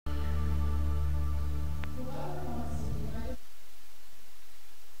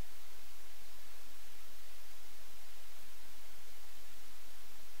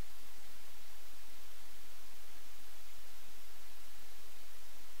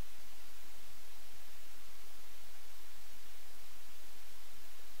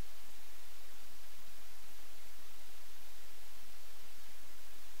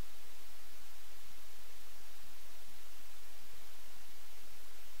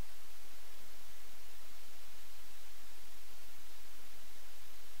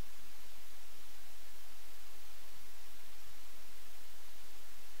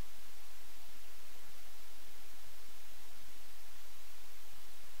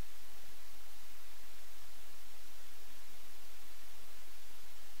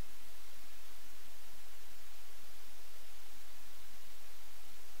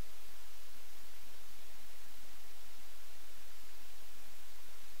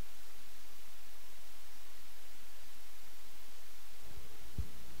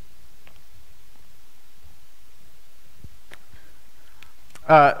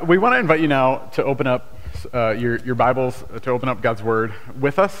We want to invite you now to open up your Bibles, to open up God's Word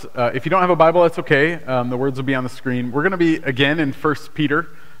with us. If you don't have a Bible, that's okay. The words will be on the screen. We're going to be, again, in 1 Peter.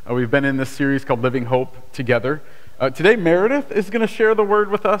 We've been in this series called Living Hope Together. Today, Meredith is going to share the Word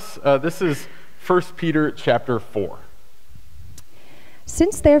with us. This is 1 Peter chapter 4.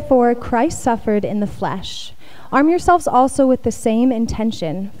 Since therefore Christ suffered in the flesh, arm yourselves also with the same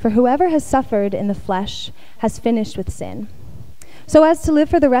intention, for whoever has suffered in the flesh has finished with sin, so as to live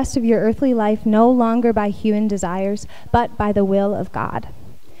for the rest of your earthly life no longer by human desires, but by the will of God.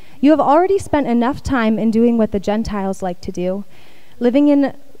 You have already spent enough time in doing what the Gentiles like to do, living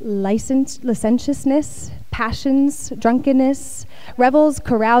in licentiousness, passions, drunkenness, revels,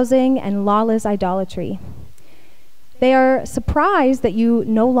 carousing, and lawless idolatry. They are surprised that you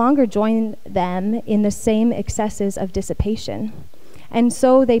no longer join them in the same excesses of dissipation, and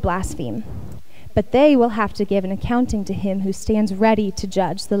so they blaspheme. But they will have to give an accounting to him who stands ready to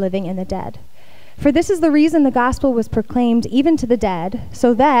judge the living and the dead. For this is the reason the gospel was proclaimed even to the dead,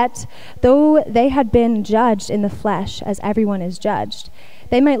 so that, though they had been judged in the flesh as everyone is judged,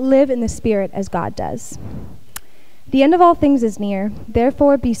 they might live in the spirit as God does. The end of all things is near.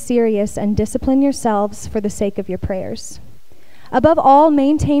 Therefore be serious and discipline yourselves for the sake of your prayers. Above all,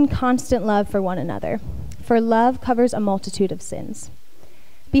 maintain constant love for one another, for love covers a multitude of sins.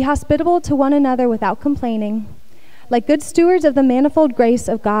 Be hospitable to one another without complaining. Like good stewards of the manifold grace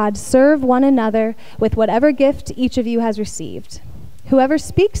of God, serve one another with whatever gift each of you has received. Whoever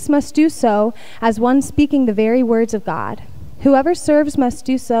speaks must do so as one speaking the very words of God. Whoever serves must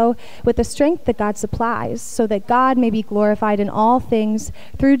do so with the strength that God supplies, so that God may be glorified in all things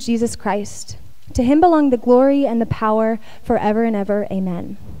through Jesus Christ. To him belong the glory and the power forever and ever.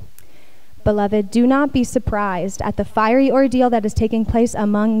 Amen. Beloved, do not be surprised at the fiery ordeal that is taking place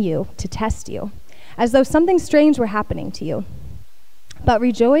among you to test you, as though something strange were happening to you. But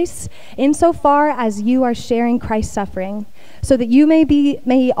rejoice insofar as you are sharing Christ's suffering, so that you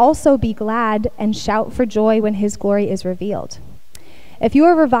may also be glad and shout for joy when his glory is revealed. If you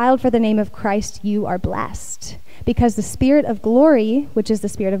are reviled for the name of Christ, you are blessed, because the Spirit of glory, which is the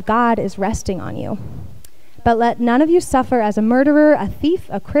Spirit of God, is resting on you. But let none of you suffer as a murderer, a thief,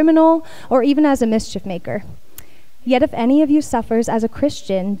 a criminal, or even as a mischief maker. Yet if any of you suffers as a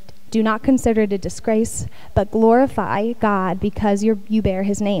Christian, do not consider it a disgrace, but glorify God because you bear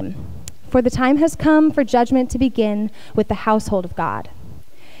his name. For the time has come for judgment to begin with the household of God.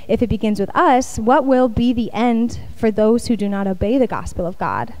 If it begins with us, what will be the end for those who do not obey the gospel of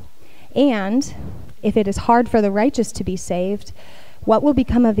God? And if it is hard for the righteous to be saved, what will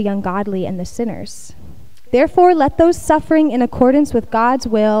become of the ungodly and the sinners? Therefore, let those suffering in accordance with God's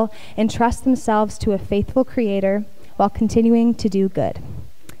will entrust themselves to a faithful Creator while continuing to do good.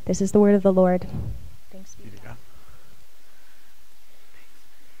 This is the word of the Lord. Thanks be to God.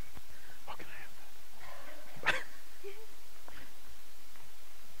 Oh, can I have that?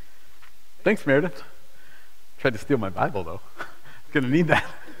 Thanks, Meredith. Tried to steal my Bible, though. Gonna need that.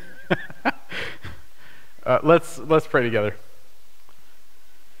 Let's pray together.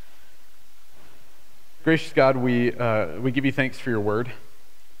 Gracious God, we give you thanks for your word.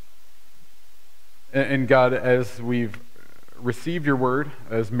 And God, as we've received your word,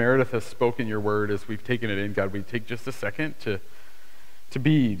 as Meredith has spoken your word, as we've taken it in, God, we take just a second to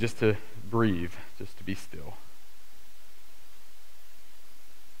be, just to breathe, just to be still.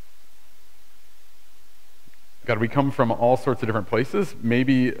 God, we come from all sorts of different places,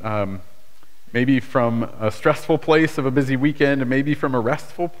 maybe from a stressful place of a busy weekend, and maybe from a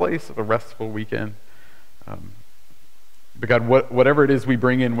restful place of a restful weekend. But God, whatever it is we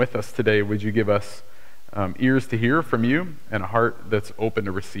bring in with us today, would you give us ears to hear from you and a heart that's open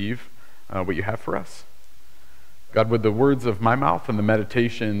to receive what you have for us? God, would the words of my mouth and the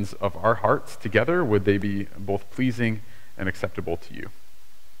meditations of our hearts together, would they be both pleasing and acceptable to you?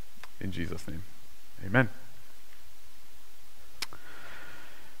 In Jesus' name, amen.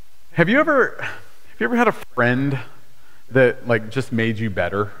 Have you ever had a friend that just made you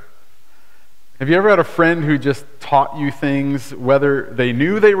better? Have you ever had a friend who just taught you things, whether they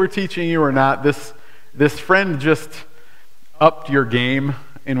knew they were teaching you or not? This friend just upped your game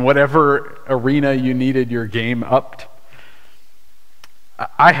in whatever arena you needed your game upped.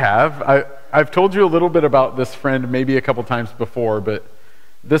 I have. I've told you a little bit about this friend maybe a couple times before, but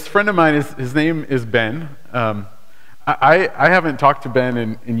this friend of mine, his name is Ben. I haven't talked to Ben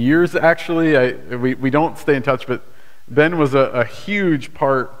in years, actually. We don't stay in touch, but Ben was a huge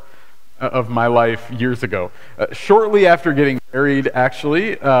part of my life years ago. Shortly after getting married,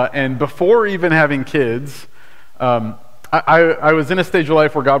 actually, and before even having kids, I was in a stage of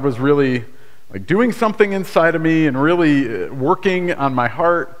life where God was really like doing something inside of me and really working on my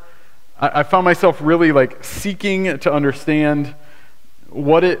heart. I found myself really like seeking to understand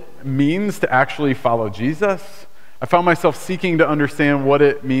what it means to actually follow Jesus. I found myself seeking to understand what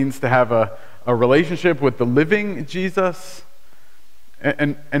it means to have a relationship with the living Jesus.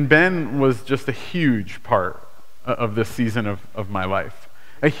 And Ben was just a huge part of this season of my life,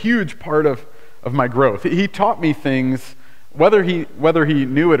 a huge part of my growth. He taught me things, whether he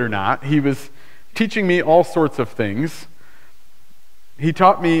knew it or not. He was teaching me all sorts of things. He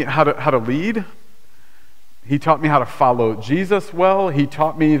taught me how to lead. He taught me how to follow Jesus well. He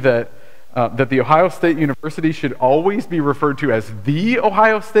taught me that the Ohio State University should always be referred to as the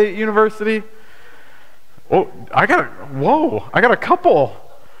Ohio State University. Oh, I got a couple.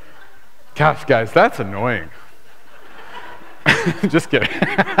 Gosh, guys, that's annoying. Just kidding.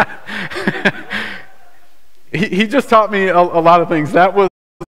 He just taught me a lot of things. That was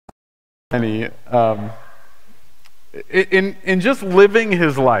any in just living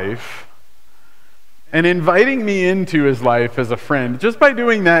his life and inviting me into his life as a friend. Just by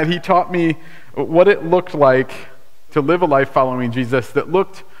doing that, he taught me what it looked like to live a life following Jesus that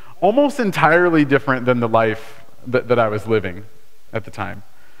looked almost entirely different than the life that I was living at the time.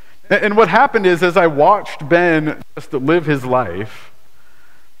 And what happened is, as I watched Ben just live his life,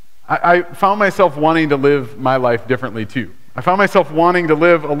 I found myself wanting to live my life differently too. I found myself wanting to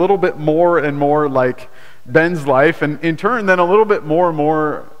live a little bit more and more like Ben's life, and in turn then a little bit more and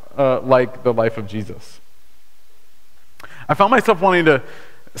more like the life of Jesus. I found myself wanting to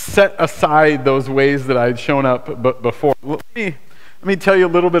set aside those ways that I'd shown up before. Let me tell you a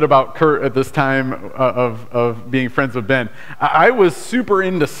little bit about Kurt at this time of being friends with Ben. I was super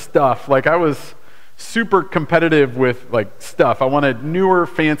into stuff. Like, I was super competitive with like stuff. I wanted newer,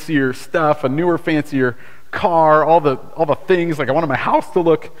 fancier stuff, a newer, fancier car, all the things. Like, I wanted my house to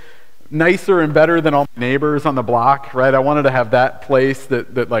look nicer and better than all my neighbors on the block, right? I wanted to have that place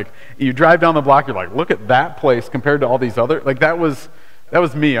that like, you drive down the block, you're like, look at that place compared to all these other. Like, that was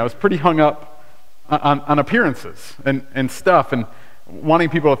me. I was pretty hung up on appearances and stuff, and wanting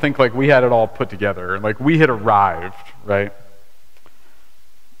people to think like we had it all put together, like we had arrived, right?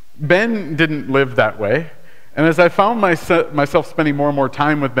 Ben didn't live that way. And as I found myself spending more and more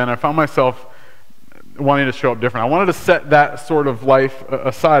time with Ben, I found myself wanting to show up different. I wanted to set that sort of life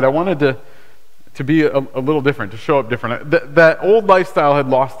aside. I wanted to be a little different, to show up different. That old lifestyle had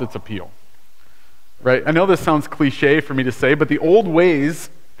lost its appeal, right? I know this sounds cliche for me to say, but the old ways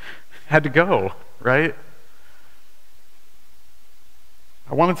had to go, right?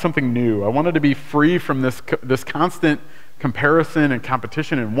 I wanted something new. I wanted to be free from this constant comparison and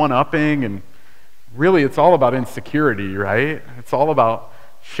competition and one-upping, and really it's all about insecurity, right? It's all about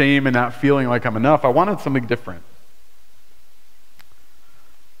shame and not feeling like I'm enough. I wanted something different.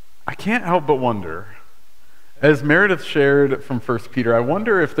 I can't help but wonder, as Meredith shared from 1 Peter, I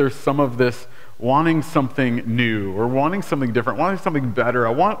wonder if there's some of this wanting something new or wanting something different, wanting something better.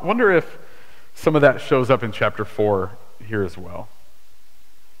 I wonder if some of that shows up in chapter 4 here as well.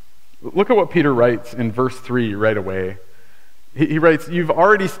 Look at what Peter writes in verse 3 right away. He writes, "You've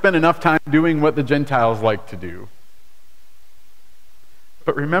already spent enough time doing what the Gentiles like to do."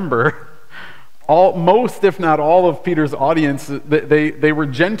 But remember, most, if not all, of Peter's audience, they were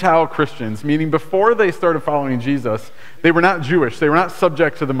Gentile Christians, meaning before they started following Jesus, they were not Jewish. They were not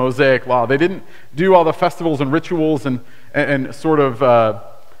subject to the Mosaic law. They didn't do all the festivals and rituals and sort of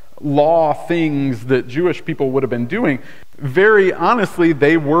law things that Jewish people would have been doing. Very honestly,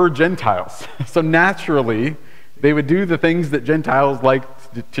 they were Gentiles. So naturally, they would do the things that Gentiles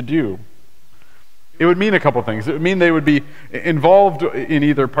liked to do. It would mean a couple things. It would mean they would be involved in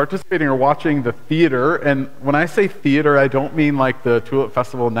either participating or watching the theater. And when I say theater, I don't mean like the Tulip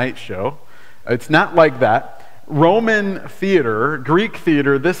Festival night show. It's not like that. Roman theater, Greek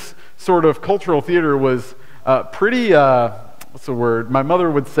theater, this sort of cultural theater was pretty, what's the word? My mother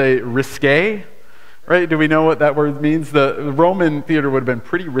would say risque, right? Do we know what that word means? The Roman theater would have been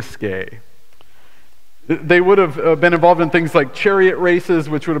pretty risque. They would have been involved in things like chariot races,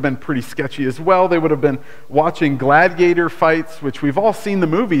 which would have been pretty sketchy as well. They would have been watching gladiator fights, which we've all seen the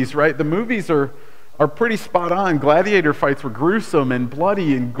movies, right? The movies are pretty spot on. Gladiator fights were gruesome and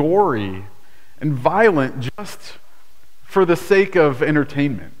bloody and gory and violent just for the sake of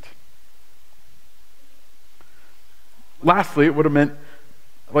entertainment. Lastly, it would have meant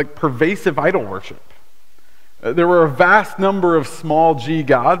like pervasive idol worship. There were a vast number of small g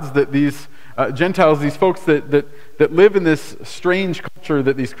gods that these Gentiles, these folks that live in this strange culture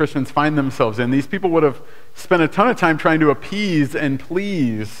that these Christians find themselves in, these people would have spent a ton of time trying to appease and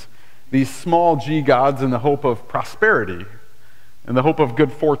please these small g gods in the hope of prosperity and the hope of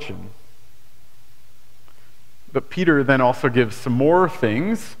good fortune. But Peter then also gives some more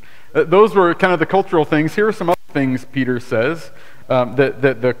things. Those were kind of the cultural things. Here are some other things Peter says that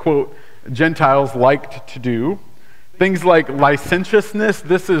the, quote, Gentiles liked to do. Things like licentiousness.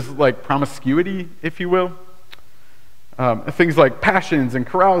 This is like promiscuity, if you will. Things like passions and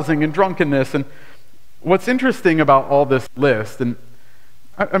carousing and drunkenness. And what's interesting about all this list, and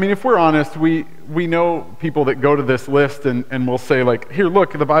I mean, if we're honest, we know people that go to this list and will say, like, here,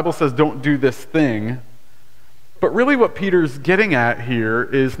 look, the Bible says don't do this thing. But really what Peter's getting at here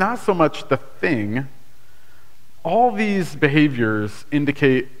is not so much the thing. All these behaviors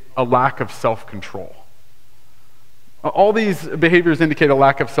indicate a lack of self-control. All these behaviors indicate a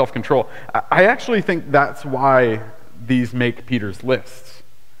lack of self-control. I actually think that's why these make Peter's lists.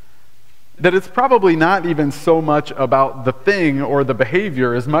 That it's probably not even so much about the thing or the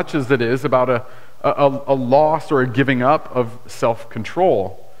behavior as much as it is about a loss or a giving up of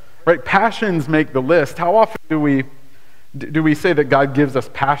self-control. Right? Passions make the list. How often do we say that God gives us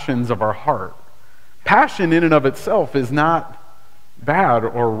passions of our heart? Passion in and of itself is not bad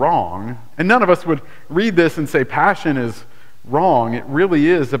or wrong. And none of us would read this and say passion is wrong. It really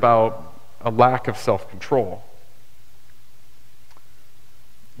is about a lack of self-control.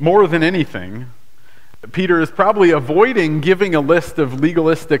 More than anything, Peter is probably avoiding giving a list of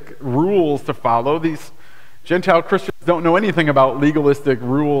legalistic rules to follow. These Gentile Christians don't know anything about legalistic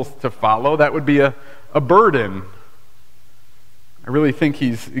rules to follow. That would be a burden. I really think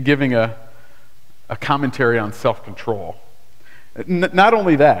he's giving a commentary on self-control. Not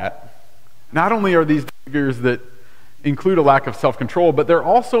only that, not only are these behaviors that include a lack of self-control, but they're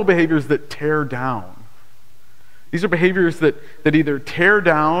also behaviors that tear down. These are behaviors that either tear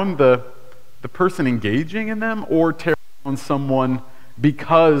down the person engaging in them or tear down someone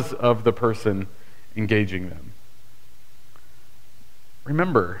because of the person engaging them.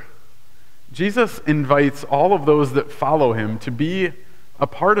 Remember, Jesus invites all of those that follow him to be a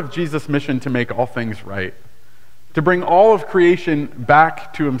part of Jesus' mission to make all things right, to bring all of creation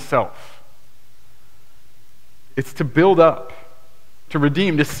back to himself. It's to build up, to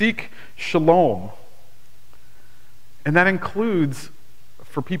redeem, to seek shalom. And that includes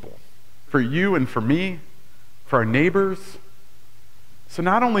for people, for you and for me, for our neighbors. So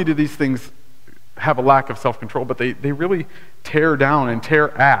not only do these things have a lack of self-control, but they really tear down and tear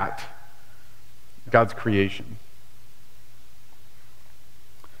at God's creation.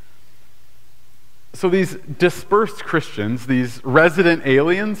 So these dispersed Christians, these resident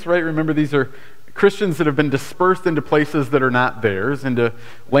aliens, right? Remember, these are Christians that have been dispersed into places that are not theirs, into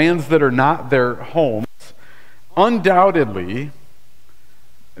lands that are not their homes. Undoubtedly,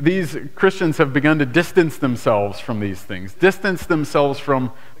 these Christians have begun to distance themselves from these things, distance themselves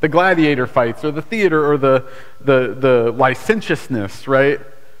from the gladiator fights or the theater or the licentiousness, right?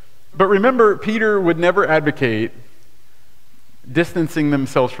 But remember, Peter would never advocate distancing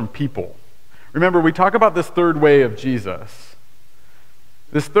themselves from people. Remember, we talk about this third way of Jesus.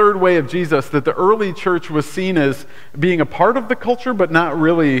 This third way of Jesus that the early church was seen as being a part of the culture, but not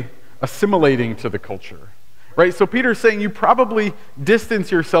really assimilating to the culture. Right? So Peter's saying you probably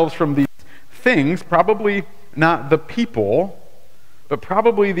distance yourselves from these things, probably not the people, but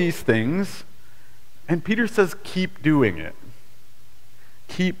probably these things. And Peter says, keep doing it.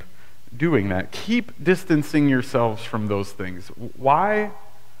 Keep doing that. Keep distancing yourselves from those things. Why?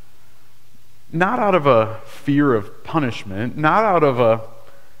 Not out of a fear of punishment, not out of a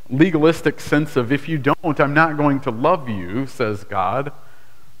legalistic sense of if you don't, I'm not going to love you, says God.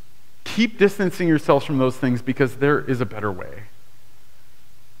 Keep distancing yourselves from those things because there is a better way.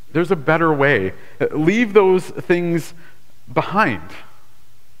 There's a better way. Leave those things behind.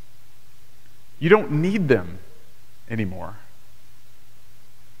 You don't need them anymore.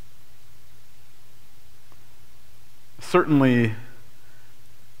 Certainly,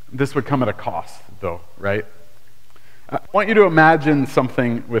 this would come at a cost, though, right? I want you to imagine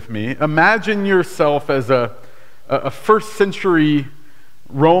something with me. Imagine yourself as a first century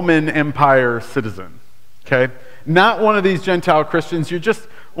Roman Empire citizen, okay? Not one of these Gentile Christians. You're just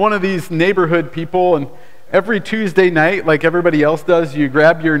one of these neighborhood people, and every Tuesday night, like everybody else does, you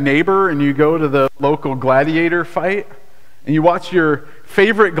grab your neighbor and you go to the local gladiator fight, and you watch your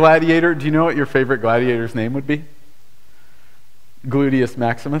favorite gladiator. Do you know what your favorite gladiator's name would be? Gluteus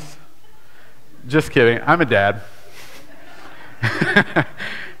Maximus? Just kidding. I'm a dad.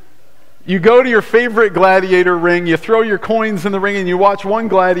 You go to your favorite gladiator ring, you throw your coins in the ring, and you watch one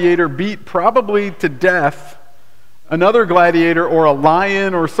gladiator beat probably to death another gladiator or a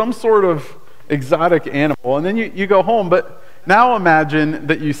lion or some sort of exotic animal, and then you go home. But now imagine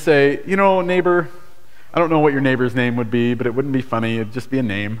that you say, you know, neighbor, I don't know what your neighbor's name would be, but it wouldn't be funny, it'd just be a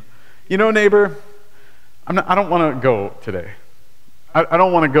name. You know, neighbor, I don't want to go today. I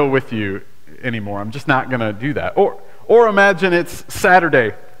don't want to go with you anymore. I'm just not going to do that. Or imagine it's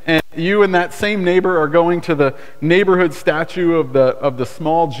Saturday, and you and that same neighbor are going to the neighborhood statue of the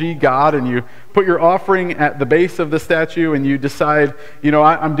small g God, and you put your offering at the base of the statue, and you decide,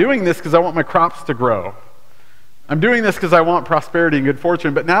 I'm doing this because I want my crops to grow. I'm doing this because I want prosperity and good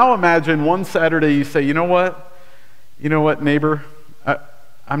fortune. But now imagine one Saturday you say, you know what, neighbor,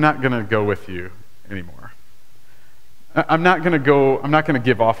 I'm not going to go with you anymore. I'm not going to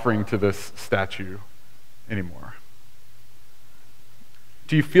give offering to this statue anymore.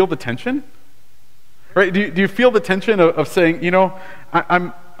 Do you feel the tension? Right? Do you feel the tension of saying,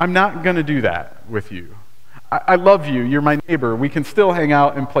 I'm not going to do that with you. I love you. You're my neighbor. We can still hang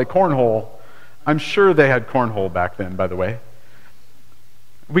out and play cornhole. I'm sure they had cornhole back then, by the way.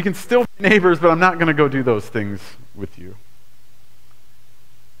 We can still be neighbors, but I'm not going to go do those things with you.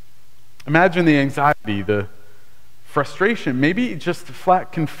 Imagine the anxiety, the frustration, maybe just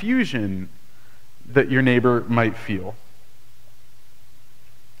flat confusion that your neighbor might feel.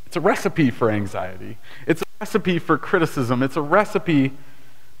 It's a recipe for anxiety. It's a recipe for criticism. It's a recipe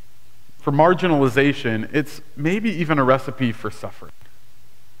for marginalization. It's maybe even a recipe for suffering.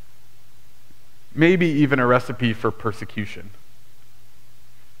 Maybe even a recipe for persecution.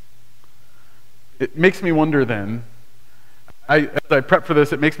 It makes me wonder then, as I prep for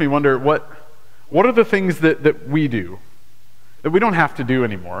this, it makes me wonder what are the things that we do that we don't have to do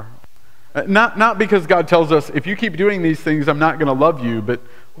anymore? Not because God tells us, if you keep doing these things, I'm not going to love you, but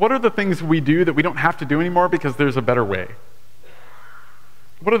what are the things we do that we don't have to do anymore because there's a better way?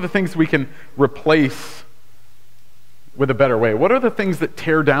 What are the things we can replace with a better way? What are the things that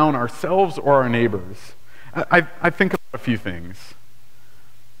tear down ourselves or our neighbors? I think about a few things.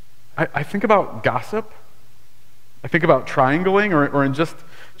 I think about gossip. I think about triangling or in just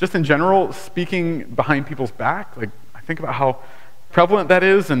in general, speaking behind people's back. Like, I think about how prevalent that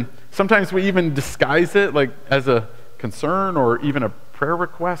is, and sometimes we even disguise it like as a concern or even a prayer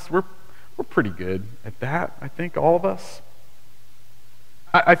request. We're pretty good at that, I think, all of us.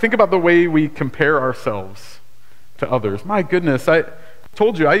 I think about the way we compare ourselves to others. My goodness, I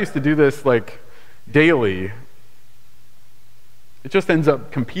told you I used to do this like daily. It just ends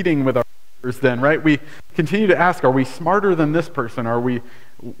up competing with our others then, right? We continue to ask, are we smarter than this person? Are we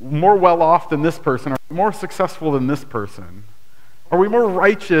more well off than this person? Are we more successful than this person? Are we more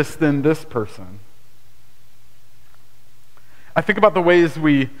righteous than this person? I think about the ways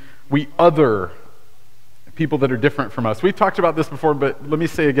we other people that are different from us. We've talked about this before, but let me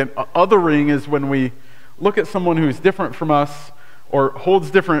say again, othering is when we look at someone who's different from us or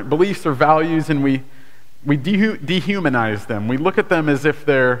holds different beliefs or values, and we dehumanize them. We look at them as if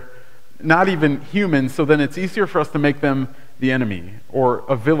they're not even human, so then it's easier for us to make them the enemy or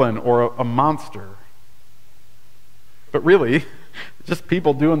a villain or a monster. But really, just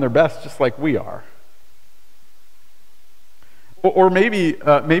people doing their best just like we are. Or maybe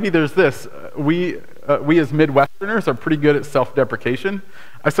there's this. We as Midwesterners are pretty good at self-deprecation.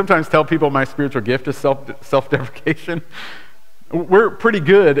 I sometimes tell people my spiritual gift is self-deprecation. We're pretty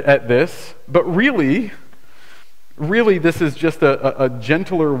good at this, but really this is just a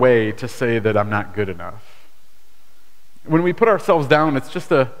gentler way to say that I'm not good enough. When we put ourselves down, it's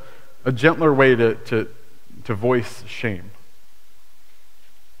just a gentler way to voice shame.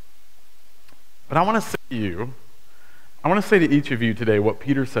 But I want to say to each of you today what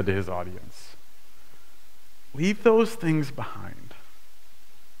Peter said to his audience. Leave those things behind.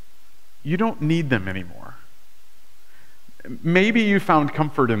 You don't need them anymore. Maybe you found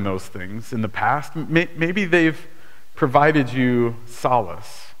comfort in those things in the past. Maybe they've provided you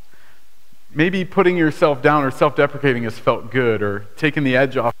solace. Maybe putting yourself down or self-deprecating has felt good, or taking the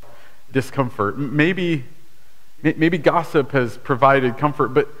edge off discomfort. Maybe gossip has provided comfort,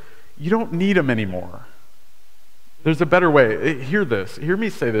 but you don't need them anymore. There's a better way. Hear this. Hear me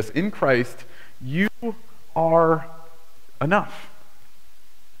say this. In Christ, you are enough.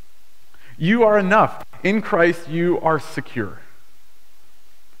 You are enough. In Christ, you are secure.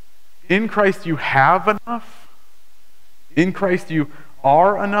 In Christ, you have enough. In Christ, you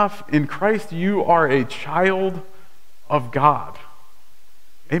are enough. In Christ, you are a child of God.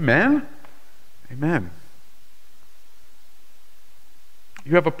 Amen? Amen.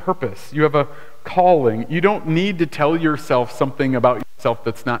 You have a purpose. You have a calling. You don't need to tell yourself something about yourself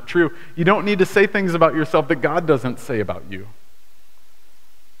that's not true. You don't need to say things about yourself that God doesn't say about you.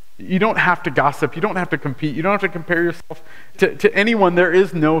 You don't have to gossip. You don't have to compete. You don't have to compare yourself to anyone. There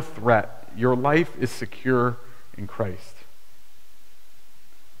is no threat. Your life is secure in Christ.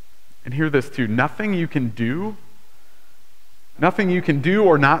 And hear this too. Nothing you can do nothing you can do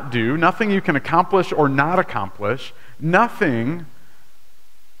or not do, nothing you can accomplish or not accomplish, nothing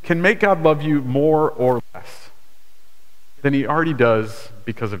can make God love you more or less than he already does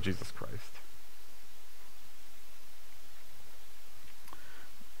because of Jesus Christ.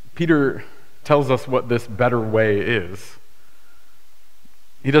 Peter tells us what this better way is.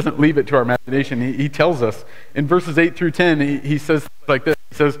 He doesn't leave it to our imagination. He tells us in verses 8 through 10, he says like this.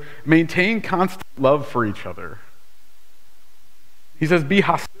 He says, maintain constant love for each other. He says, be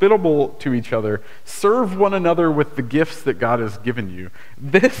hospitable to each other. Serve one another with the gifts that God has given you.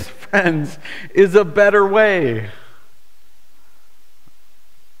 This, friends, is a better way.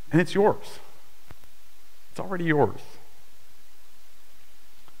 And it's yours. It's already yours.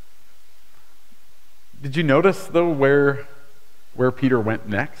 Did you notice, though, where Peter went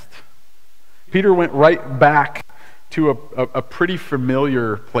next? Peter went right back to a pretty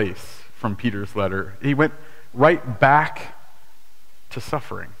familiar place from Peter's letter. He went right back to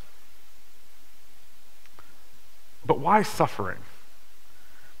suffering. But why suffering?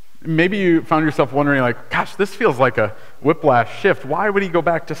 Maybe you found yourself wondering, like, gosh, this feels like a whiplash shift. Why would he go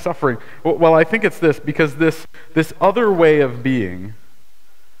back to suffering? Well, I think it's this, because this other way of being,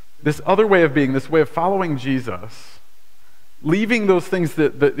 this way of following Jesus, leaving those things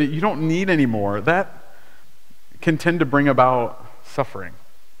that you don't need anymore, that can tend to bring about suffering.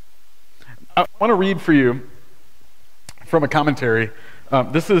 I want to read for you from a commentary.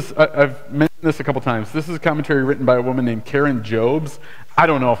 I've mentioned this a couple times. This is a commentary written by a woman named Karen Jobes. I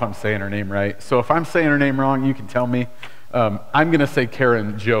don't know if I'm saying her name right, so if I'm saying her name wrong, you can tell me. I'm going to say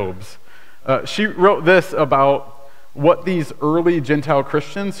Karen Jobes. She wrote this about what these early Gentile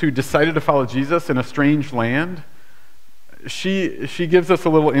Christians who decided to follow Jesus in a strange land, she gives us a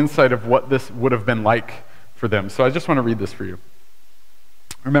little insight of what this would have been like for them. So I just want to read this for you.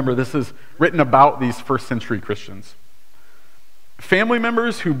 Remember, this is written about these first century Christians. Family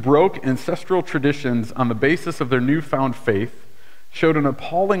members who broke ancestral traditions on the basis of their newfound faith showed an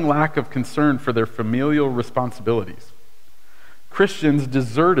appalling lack of concern for their familial responsibilities. Christians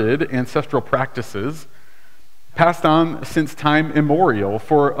deserted ancestral practices passed on since time immemorial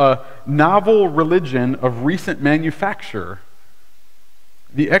for a novel religion of recent manufacture.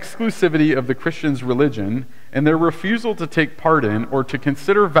 The exclusivity of the Christians' religion and their refusal to take part in or to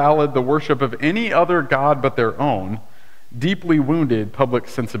consider valid the worship of any other god but their own deeply wounded public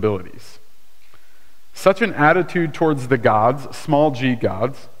sensibilities. Such an attitude towards the gods, small g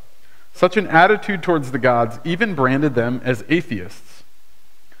gods, such an attitude towards the gods even branded them as atheists.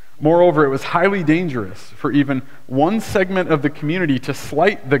 Moreover, it was highly dangerous for even one segment of the community to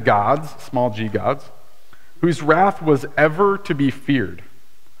slight the gods, small g gods, whose wrath was ever to be feared.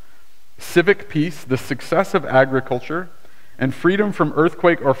 Civic peace, the success of agriculture, and freedom from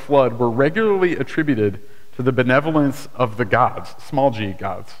earthquake or flood were regularly attributed to the benevolence of the gods, small g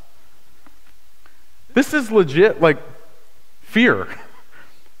gods. This is legit, like, fear.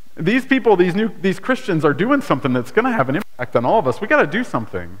 These people, these Christians are doing something that's going to have an impact on all of us. We got to do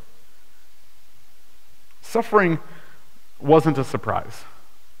something. Suffering wasn't a surprise.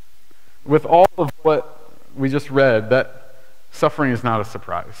 With all of what we just read, that suffering is not a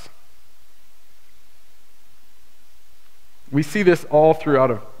surprise. We see this all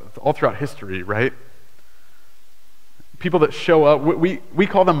throughout history, right? People that show up, we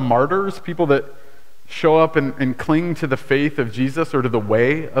call them martyrs, people that show up and cling to the faith of Jesus or to the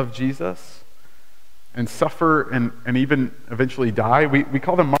way of Jesus and suffer and even eventually die. We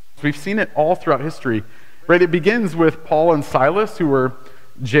call them martyrs. We've seen it all throughout history. Right? It begins with Paul and Silas, who were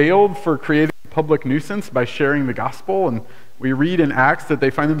jailed for creating a public nuisance by sharing the gospel. And we read in Acts that they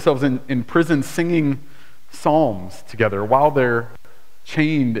find themselves in prison singing psalms together while they're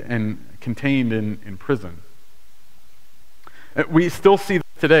chained and contained in prison. We still see this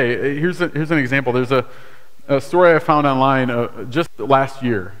today. Here's an example. There's a story I found online just last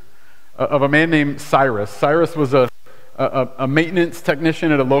year of a man named Cyrus. Cyrus was a maintenance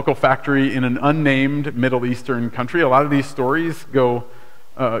technician at a local factory in an unnamed Middle Eastern country. A lot of these stories go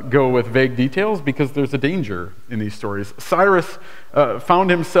with vague details because there's a danger in these stories. Cyrus found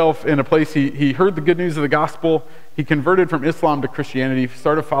himself in a place, he heard the good news of the gospel, he converted from Islam to Christianity,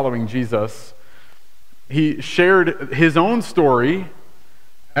 started following Jesus. He shared his own story.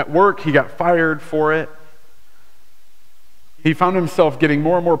 At work, he got fired for it. He found himself getting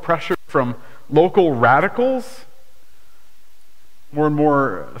more and more pressure from local radicals, more and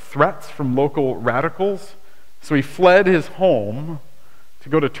more threats from local radicals. So he fled his home to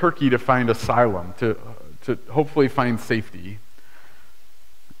go to Turkey to find asylum, to hopefully find safety.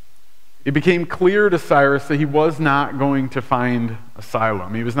 It became clear to Cyrus that he was not going to find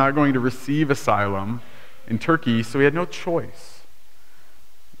asylum. He was not going to receive asylum in Turkey, so he had no choice.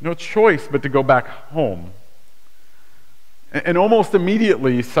 No choice but to go back home. And almost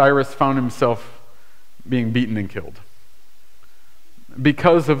immediately, Cyrus found himself being beaten and killed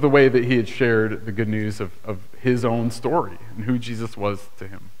because of the way that he had shared the good news of his own story and who Jesus was to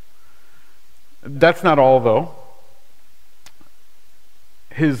him. That's not all, though.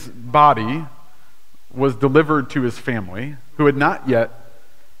 His body was delivered to his family, who had not yet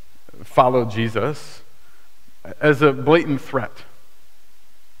followed Jesus, as a blatant threat.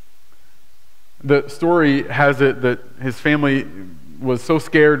 The story has it that his family was so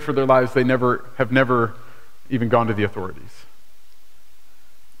scared for their lives they have never even gone to the authorities.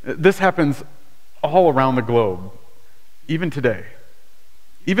 This happens all around the globe, even today.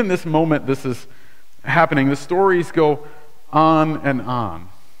 Even this moment this is happening, the stories go on and on.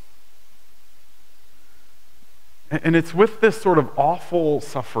 And it's with this sort of awful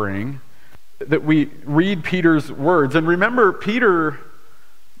suffering that we read Peter's words. And remember, Peter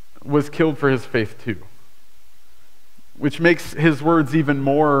was killed for his faith too, which makes his words even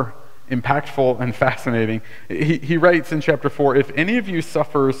more impactful and fascinating. He writes in chapter 4, "If any of you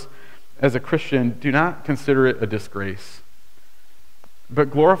suffers as a Christian, do not consider it a disgrace,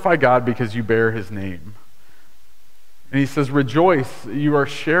 but glorify God because you bear his name." And he says, "Rejoice, you are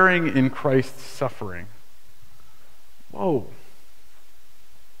sharing in Christ's suffering." Whoa.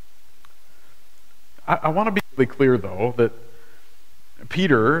 I want to be really clear, though, that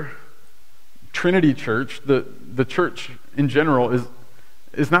Peter, Trinity Church, the church in general,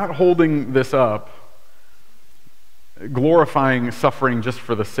 is not holding this up, glorifying suffering just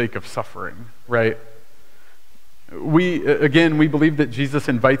for the sake of suffering, right? We believe that Jesus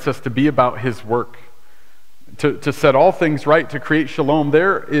invites us to be about his work, to set all things right, to create shalom.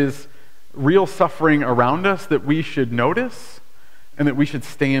 There is real suffering around us that we should notice and that we should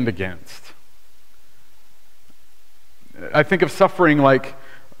stand against. I think of suffering like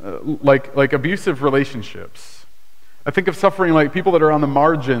abusive relationships. I think of suffering like people that are on the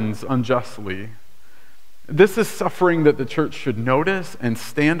margins unjustly. This is suffering that the church should notice and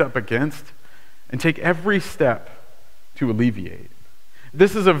stand up against and take every step to alleviate.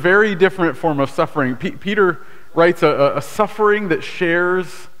 This is a very different form of suffering. Peter writes a suffering that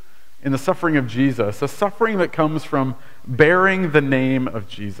shares in the suffering of Jesus, a suffering that comes from bearing the name of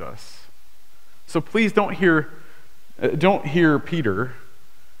Jesus. So please don't hear Peter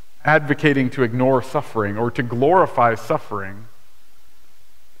advocating to ignore suffering or to glorify suffering.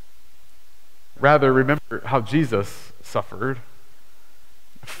 Rather, remember how Jesus suffered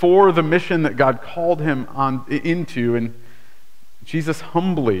for the mission that God called him into, and Jesus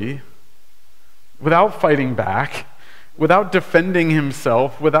humbly, without fighting back, without defending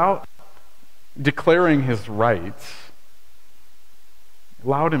himself, without declaring his rights,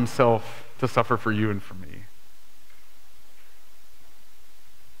 allowed himself to suffer for you and for me.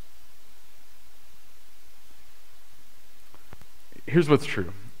 Here's what's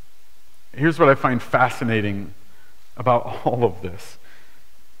true. Here's what I find fascinating about all of this.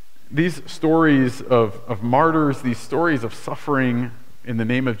 These stories of martyrs, these stories of suffering in the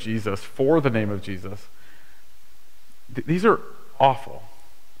name of Jesus, for the name of Jesus, these are awful.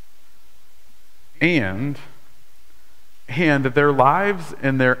 And their lives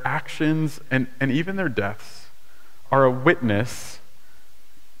and their actions and even their deaths are a witness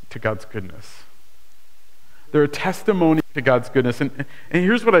to God's goodness. They're a testimony to God's goodness. And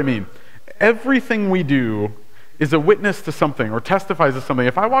here's what I mean. Everything we do is a witness to something or testifies to something.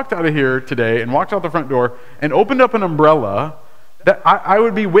 If I walked out of here today and walked out the front door and opened up an umbrella, that I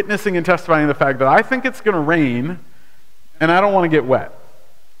would be witnessing and testifying to the fact that I think it's going to rain and I don't want to get wet,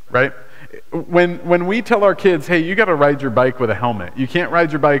 right? When we tell our kids, hey, you got to ride your bike with a helmet. You can't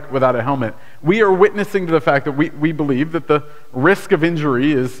ride your bike without a helmet. We are witnessing to the fact that we believe that the risk of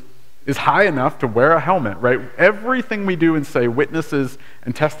injury is high enough to wear a helmet, right? Everything we do and say witnesses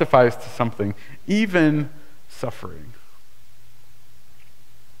and testifies to something, even suffering.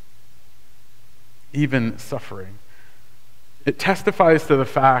 Even suffering. It testifies to the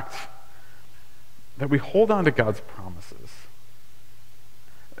fact that we hold on to God's promises.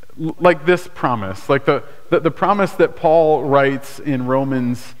 Like this promise, like the promise that Paul writes in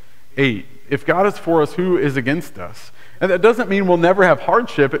Romans 8. If God is for us, who is against us? And that doesn't mean we'll never have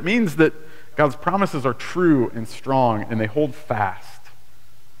hardship. It means that God's promises are true and strong and they hold fast.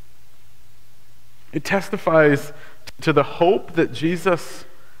 It testifies to the hope that Jesus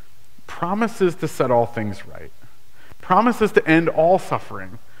promises to set all things right, promises to end all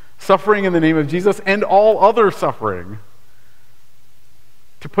suffering, suffering in the name of Jesus and all other suffering,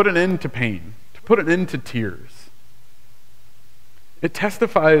 to put an end to pain, to put an end to tears. It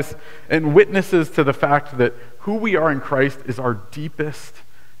testifies and witnesses to the fact that who we are in Christ is our deepest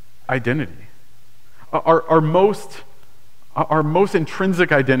identity, our most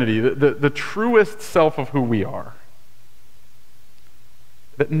intrinsic identity, the truest self of who we are.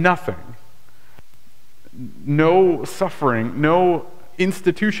 That nothing, no suffering, no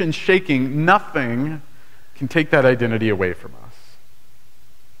institution shaking, nothing can take that identity away from us.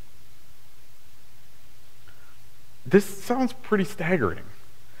 This sounds pretty staggering.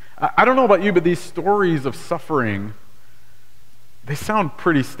 I don't know about you, but these stories of suffering, they sound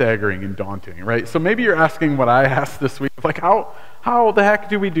pretty staggering and daunting, right? So maybe you're asking what I asked this week, like how the heck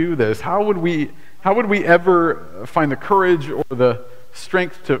do we do this? How would we ever find the courage or the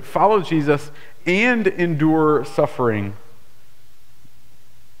strength to follow Jesus and endure suffering?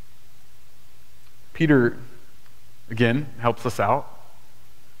 Peter, again, helps us out.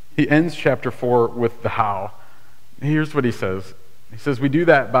 He ends chapter 4 with the how. Here's what he says. He says, we do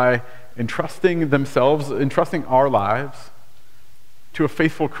that by entrusting our lives to a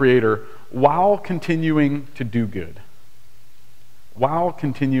faithful Creator while continuing to do good. While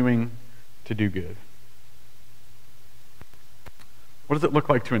continuing to do good. What does it look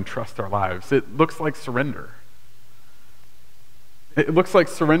like to entrust our lives? It looks like surrender. It looks like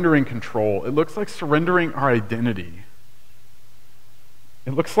surrendering control. It looks like surrendering our identity.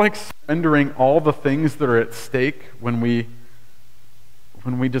 It looks like surrendering all the things that are at stake when we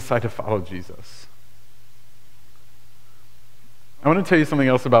decide to follow Jesus. I want to tell you something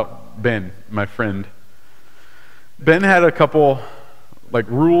else about Ben, my friend. Ben had a couple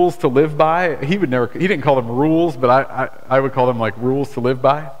rules to live by. He didn't call them rules, but I would call them rules to live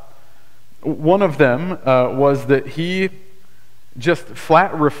by. One of them was that he just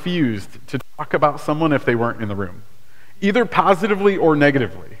flat refused to talk about someone if they weren't in the room, either positively or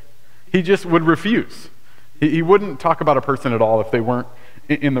negatively. He just would refuse. He wouldn't talk about a person at all if they weren't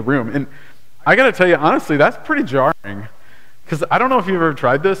in the room. And I got to tell you, honestly, that's pretty jarring, because I don't know if you've ever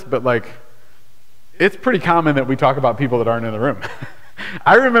tried this, but it's pretty common that we talk about people that aren't in the room.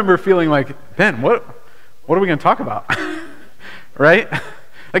 I remember feeling like, Ben, what are we going to talk about? Right?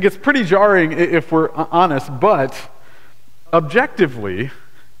 It's pretty jarring if we're honest, but objectively,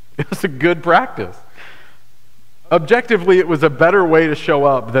 it was a good practice. Objectively, it was a better way to show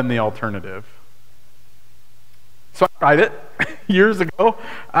up than the alternative. So I tried it years ago.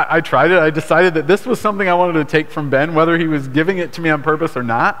 I tried it. I decided that this was something I wanted to take from Ben, whether he was giving it to me on purpose or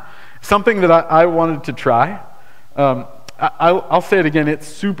not. Something that I wanted to try. I'll say it again, it's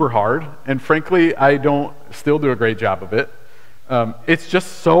super hard, and frankly, I don't still do a great job of it. It's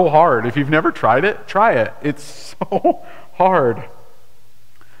just so hard. If you've never tried it, try it. It's so hard.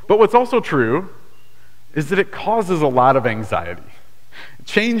 But what's also true is that it causes a lot of anxiety.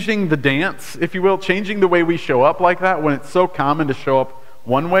 Changing the dance, if you will, changing the way we show up like that, when it's so common to show up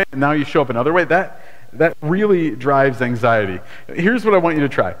one way and now you show up another way, that really drives anxiety. Here's what I want you to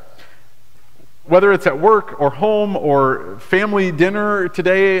try. Whether it's at work or home or family dinner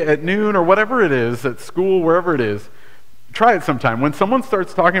today at noon or whatever it is, at school, wherever it is, try it sometime. When someone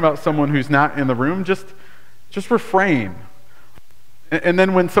starts talking about someone who's not in the room, just refrain. And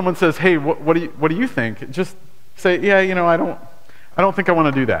then when someone says, hey, what do you think? Just say, yeah, I don't think I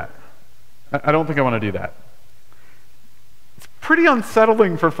want to do that. I don't think I want to do that. It's pretty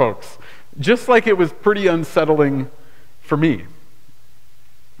unsettling for folks, just like it was pretty unsettling for me.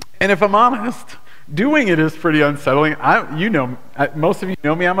 And if I'm honest, doing it is pretty unsettling. Most of you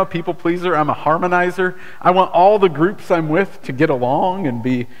know me, I'm a people pleaser, I'm a harmonizer. I want all the groups I'm with to get along and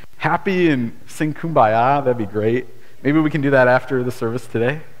be happy and sing Kumbaya. That'd be great. Maybe we can do that after the service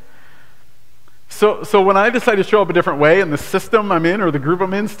today. So when I decide to show up a different way and the system I'm in or the group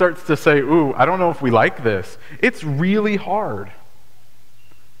I'm in starts to say, ooh, I don't know if we like this, it's really hard.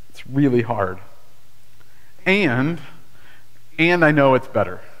 It's really hard. And I know it's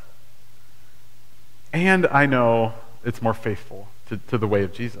better. And I know it's more faithful to the way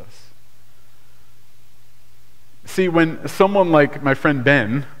of Jesus. See, when someone like my friend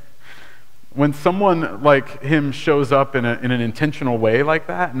Ben, when someone like him shows up in an intentional way like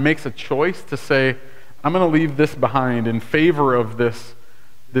that and makes a choice to say, I'm going to leave this behind in favor of this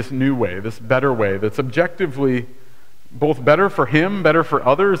new way, this better way that's objectively both better for him, better for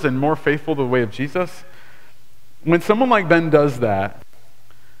others, and more faithful to the way of Jesus, when someone like Ben does that,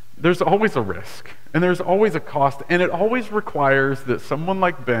 there's always a risk, and there's always a cost, and it always requires that someone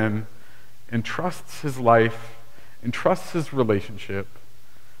like Ben entrusts his life, entrusts his relationship,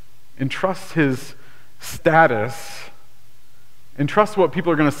 entrusts his status, entrusts what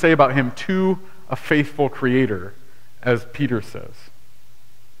people are going to say about him to a faithful Creator, as Peter says.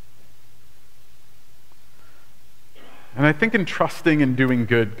 And I think entrusting and doing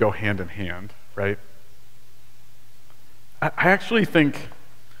good go hand in hand, right? I actually think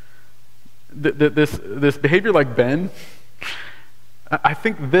that this behavior like Ben, I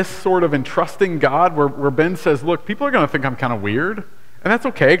think this sort of entrusting God where Ben says, look, people are going to think I'm kind of weird, and that's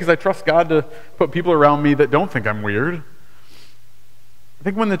okay because I trust God to put people around me that don't think I'm weird. I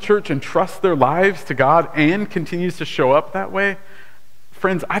think when the church entrusts their lives to God and continues to show up that way,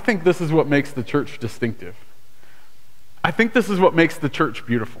 friends, I think this is what makes the church distinctive. I think this is what makes the church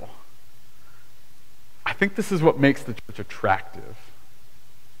beautiful. I think this is what makes the church attractive.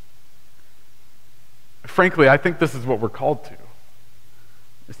 Frankly, I think this is what we're called to,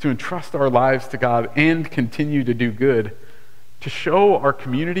 is to entrust our lives to God and continue to do good, to show our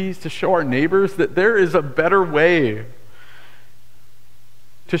communities, to show our neighbors that there is a better way,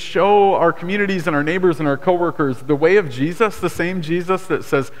 to show our communities and our neighbors and our coworkers the way of Jesus, the same Jesus that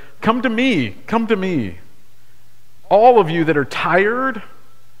says, come to me, come to me. All of you that are tired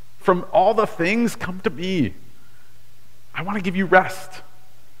from all the things, come to me. I want to give you rest.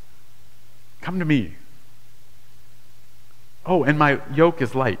 Come to me. Oh, and my yoke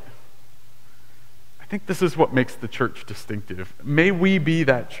is light. I think this is what makes the church distinctive. May we be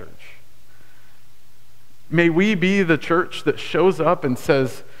that church. May we be the church that shows up and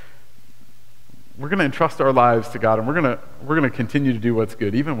says, we're going to entrust our lives to God, and we're going to continue to do what's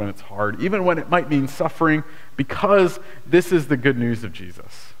good, even when it's hard, even when it might mean suffering, because this is the good news of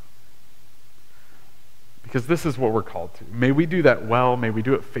Jesus. Because this is what we're called to. May we do that well. May we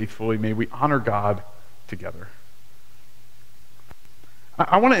do it faithfully. May we honor God together.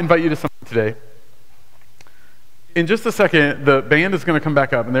 I want to invite you to something today. In just a second, the band is going to come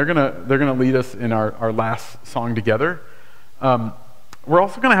back up, and they're going to lead us in our last song together. We're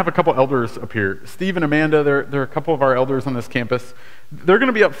also going to have a couple elders up here. Steve and Amanda, they're a couple of our elders on this campus. They're going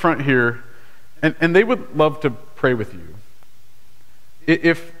to be up front here, and they would love to pray with you.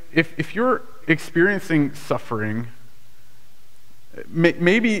 If you're experiencing suffering,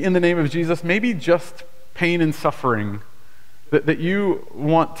 maybe in the name of Jesus, maybe just pain and suffering that you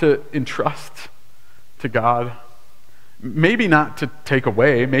want to entrust to God, maybe not to take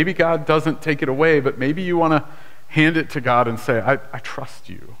away. Maybe God doesn't take it away, but maybe you want to hand it to God and say, I trust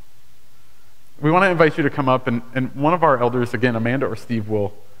you. We want to invite you to come up, and one of our elders, again, Amanda or Steve,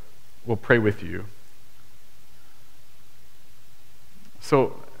 will pray with you.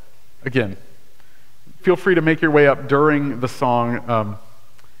 So, again, feel free to make your way up during the song.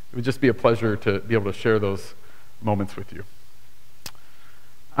 It would just be a pleasure to be able to share those moments with you.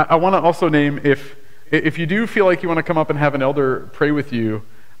 I want to also name, if you do feel like you want to come up and have an elder pray with you,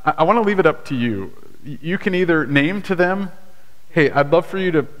 I want to leave it up to you. You can either name to them, hey, I'd love for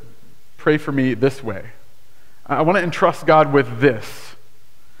you to pray for me this way. I want to entrust God with this.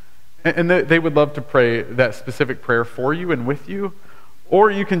 And they would love to pray that specific prayer for you and with you. Or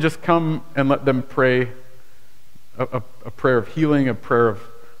you can just come and let them pray a prayer of healing, a prayer of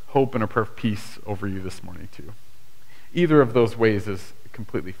hope, and a prayer of peace over you this morning too. Either of those ways is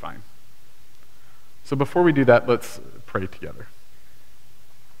completely fine. So before we do that, let's pray together.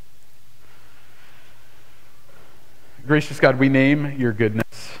 Gracious God, we name your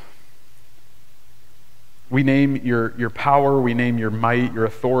goodness. We name your power, we name your might, your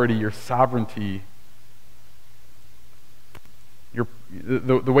authority, your sovereignty,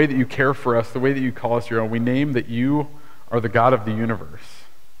 the way that you care for us, the way that you call us your own. We name that you are the God of the universe.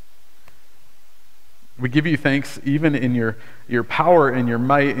 We give you thanks even in your power and your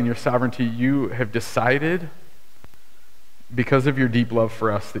might and your sovereignty. You have decided, because of your deep love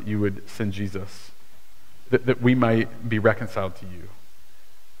for us, that you would send Jesus, that we might be reconciled to you.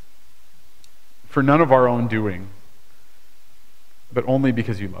 For none of our own doing, but only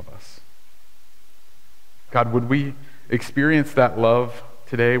because you love us. God, would we experience that love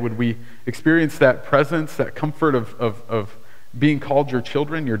today? Would we experience that presence, that comfort of being called your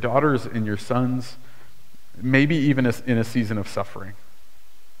children, your daughters and your sons, maybe even in a season of suffering?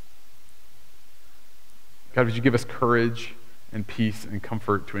 God, would you give us courage and peace and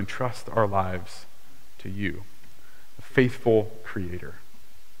comfort to entrust our lives to you, the faithful Creator?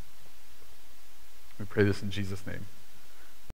 We pray this in Jesus' name.